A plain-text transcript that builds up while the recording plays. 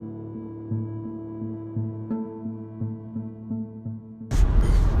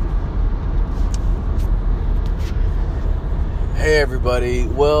Hey everybody.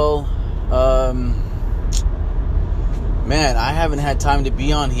 Well, man, I haven't had time to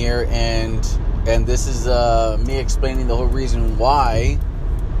be on here, and this is me explaining the whole reason why.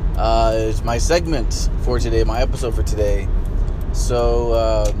 Is my segment for today, my episode for today.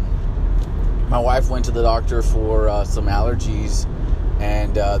 So, my wife went to the doctor for some allergies,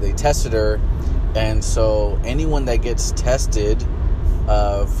 and they tested her, and so anyone that gets tested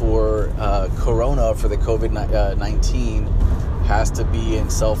for corona, for the COVID-19, has to be in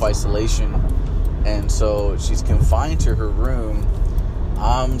self-isolation. And so she's confined to her room.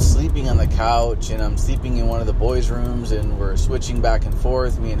 I'm sleeping on the couch, and I'm sleeping in one of the boys' rooms, and we're switching back and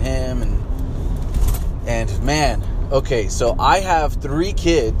forth, me and him, and man, okay, so I have 3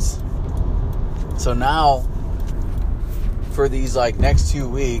 kids. So now for these next 2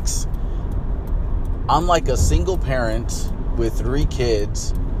 weeks, I'm like a single parent with 3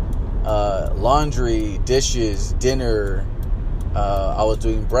 kids, laundry, dishes, dinner. I was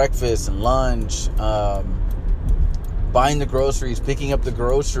doing breakfast and lunch, buying the groceries, picking up the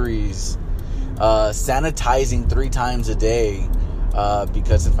groceries, sanitizing 3 times a day,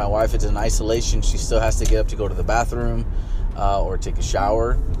 because if my wife is in isolation, she still has to get up to go to the bathroom, or take a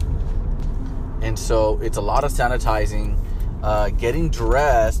shower. And so it's a lot of sanitizing, getting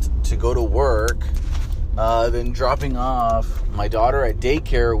dressed to go to work, then dropping off my daughter at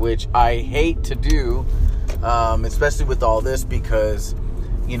daycare, which I hate to do, especially with all this, because,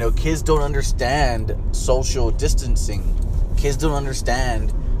 kids don't understand social distancing. Kids don't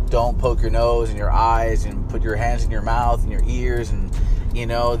understand, don't poke your nose in your eyes and put your hands in your mouth and your ears, and,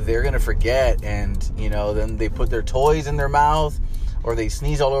 they're going to forget, and, then they put their toys in their mouth, or they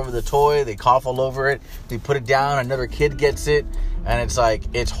sneeze all over the toy, they cough all over it, they put it down, another kid gets it, and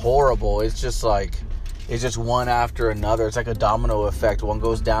it's horrible. It's just one after another. It's like a domino effect. One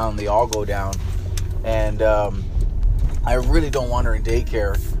goes down, they all go down. And I really don't want her in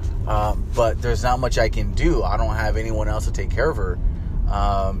daycare, but there's not much I can do. I don't have anyone else to take care of her.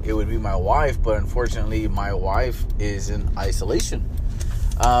 It would be my wife, but unfortunately my wife is in isolation.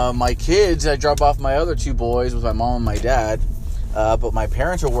 My kids, I drop off my other 2 boys with my mom and my dad, but my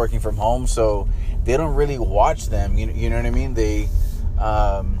parents are working from home, so they don't really watch them. You know what I mean?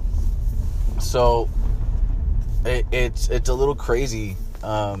 So it's a little crazy.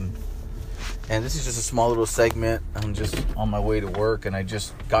 And this is just a small little segment. I'm just on my way to work, and I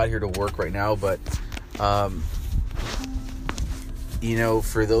just got here to work right now. But,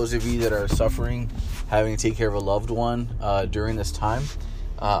 for those of you that are suffering, having to take care of a loved one during this time,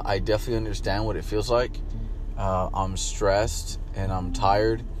 I definitely understand what it feels like. I'm stressed, and I'm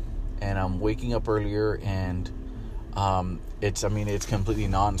tired, and I'm waking up earlier, and it's completely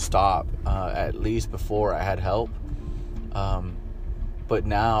nonstop. At least before I had help. But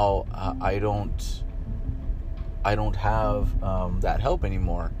now I don't have that help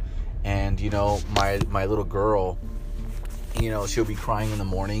anymore. And my little girl, she'll be crying in the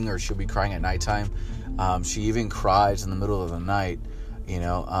morning, or she'll be crying at nighttime. She even cries in the middle of the night, and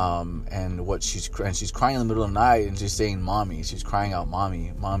she's crying in the middle of the night, and she's saying mommy. She's crying out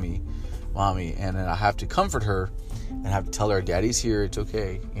mommy, mommy, mommy. And then I have to comfort her and have to tell her daddy's here, it's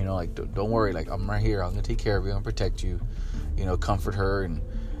okay, don't worry, I'm right here, I'm gonna take care of you, I'm gonna protect you, comfort her. And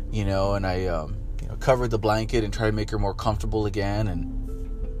and I covered the blanket and try to make her more comfortable again. And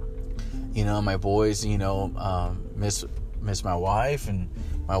my boys miss my wife, and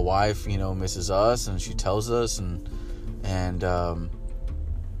my wife misses us, and she tells us, and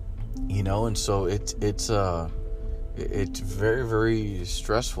so it's very, very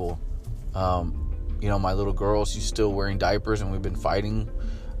stressful. My little girl, she's still wearing diapers, and we've been fighting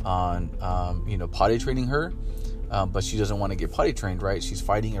on potty training her. But she doesn't want to get potty trained, right? She's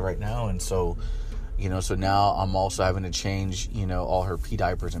fighting it right now. And so, so now I'm also having to change, all her pee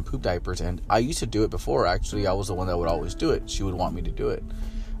diapers and poop diapers. And I used to do it before. Actually, I was the one that would always do it. She would want me to do it.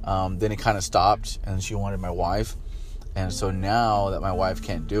 Then it kind of stopped, and she wanted my wife. And so now that my wife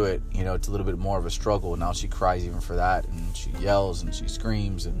can't do it, it's a little bit more of a struggle. Now she cries even for that, and she yells and she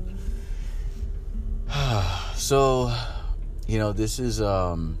screams. And so, this is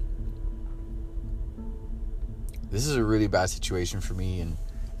a really bad situation for me, and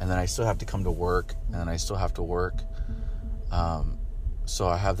then I still have to come to work, and then I still have to work. So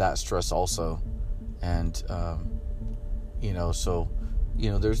I have that stress also. And,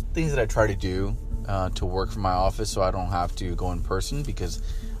 there's things that I try to do to work from my office, so I don't have to go in person, because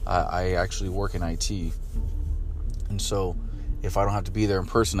I actually work in IT. And so if I don't have to be there in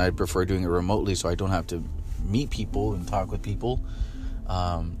person, I'd prefer doing it remotely, so I don't have to meet people and talk with people.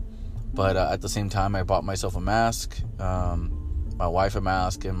 But at the same time, I bought myself a mask, my wife a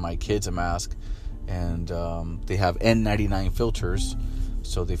mask, and my kids a mask. and they have N99 filters,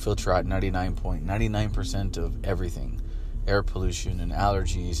 so they filter out 99.99% of everything, air pollution and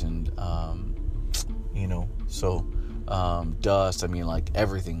allergies, and dust. I mean, like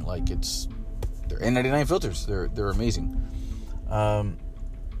everything. Like they're N99 filters. They're amazing.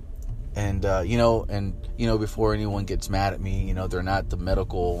 Before anyone gets mad at me, they're not the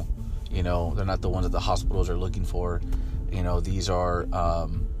medical, they're not the ones that the hospitals are looking for. These are,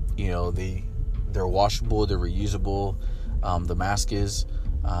 they're washable, they're reusable. The mask is,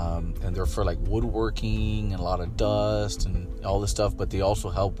 and they're for like woodworking and a lot of dust and all this stuff, but they also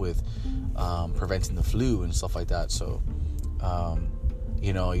help with preventing the flu and stuff like that. So,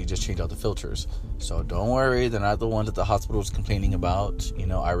 you just change out the filters. So don't worry, they're not the ones that the hospital is complaining about.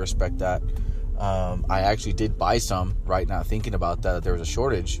 I respect that. I actually did buy some right now, thinking about that there was a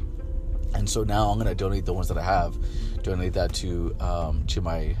shortage, and so now I'm gonna donate the ones that I have. Donate that to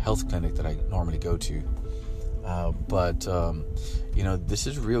my health clinic that I normally go to. This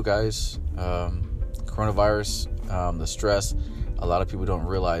is real, guys. Coronavirus, the stress. A lot of people don't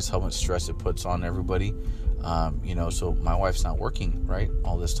realize how much stress it puts on everybody. So my wife's not working, right,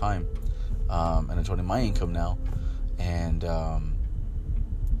 all this time. And it's only my income now. And I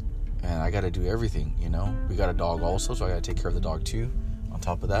got to do everything, We got a dog also, so I got to take care of the dog too, on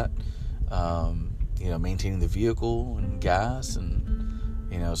top of that. Maintaining the vehicle and gas, and,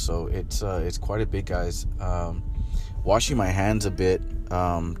 so it's quite a bit, guys. Washing my hands a bit,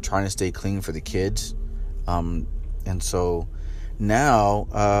 trying to stay clean for the kids. And so now,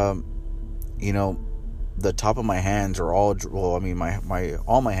 the top of my hands are all, all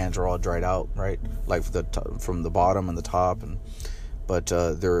my hands are all dried out, right? Like from the bottom and the top, but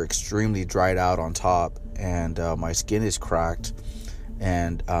they're extremely dried out on top, and my skin is cracked,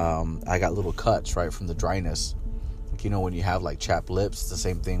 and I got little cuts, right, from the dryness. Like, when you have like chapped lips, it's the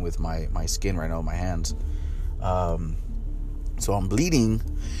same thing with my skin right now, my hands. So I'm bleeding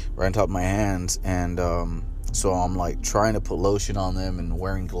right on top of my hands, and so I'm like trying to put lotion on them and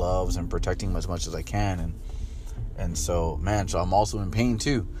wearing gloves and protecting them as much as I can, and so I'm also in pain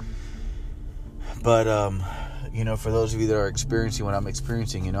too. But for those of you that are experiencing what I'm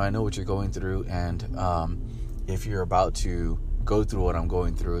experiencing, I know what you're going through, and if you're about to go through what I'm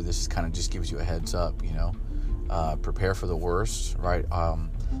going through, this kind of just gives you a heads up. Prepare for the worst, right?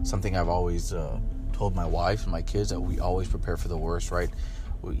 Something I've always told my wife and my kids, that we always prepare for the worst, right?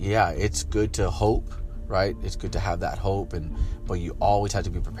 Yeah, it's good to hope, right? It's good to have that hope, but you always have to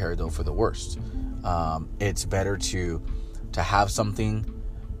be prepared though for the worst. It's better to have something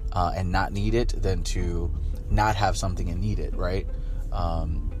and not need it than to not have something and need it, right?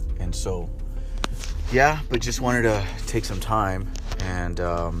 And so, but just wanted to take some time and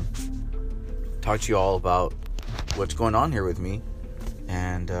talk to you all about what's going on here with me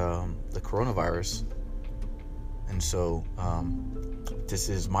and the coronavirus. And so this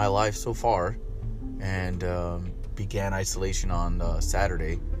is my life so far, and began isolation on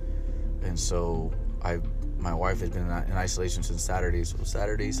Saturday. And so my wife has been in isolation since Saturday. So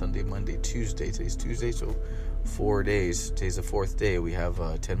Saturday, Sunday, Monday, Tuesday. Today's Tuesday, so 4 days. Today's the 4th day. We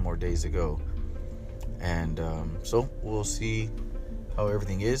have 10 more days to go. And so we'll see how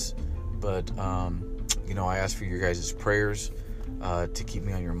everything is. But, I ask for your guys' prayers to keep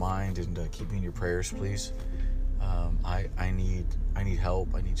me on your mind, and keep me in your prayers, please. I need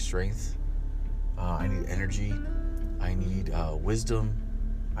help. I need strength. I need energy. I need wisdom.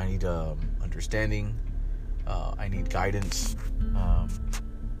 I need understanding. I need guidance.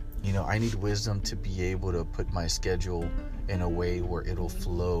 I need wisdom to be able to put my schedule in a way where it'll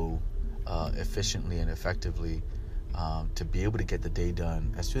flow efficiently and effectively, to be able to get the day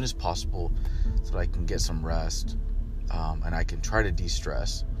done as soon as possible, so that I can get some rest, and I can try to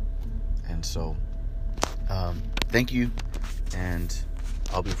de-stress. And so thank you, and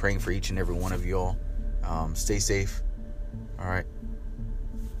I'll be praying for each and every one of you all. Stay safe. All right.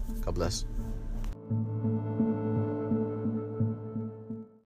 God bless.